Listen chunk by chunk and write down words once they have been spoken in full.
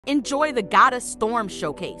Enjoy the Goddess Storm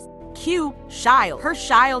showcase. Q. Shield. Her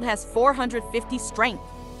shield has 450 strength.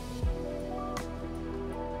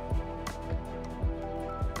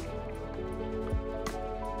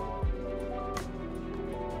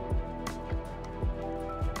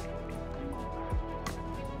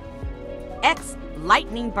 X.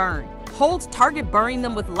 Lightning Burn. Holds target burning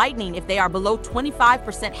them with lightning. If they are below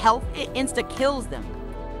 25% health, it insta-kills them.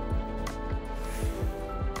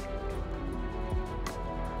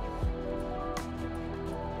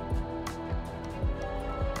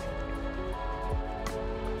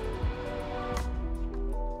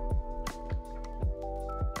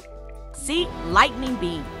 C. Lightning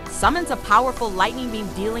Beam. Summons a powerful lightning beam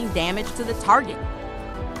dealing damage to the target.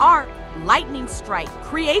 R. Lightning Strike.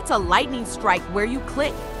 Creates a lightning strike where you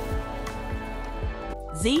click.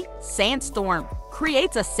 Z. Sandstorm.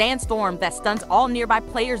 Creates a sandstorm that stuns all nearby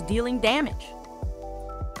players dealing damage.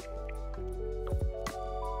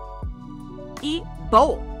 E.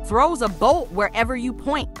 Bolt. Throws a bolt wherever you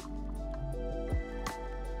point.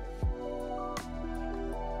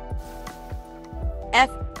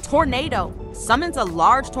 F. Tornado. Summons a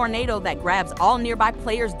large tornado that grabs all nearby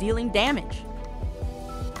players dealing damage.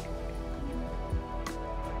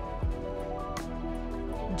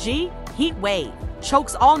 G. Heat Wave.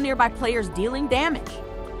 Chokes all nearby players dealing damage.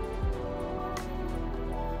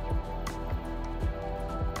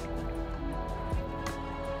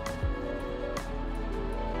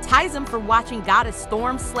 Ties them for watching Goddess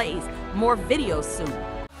Storm Slays. More videos soon.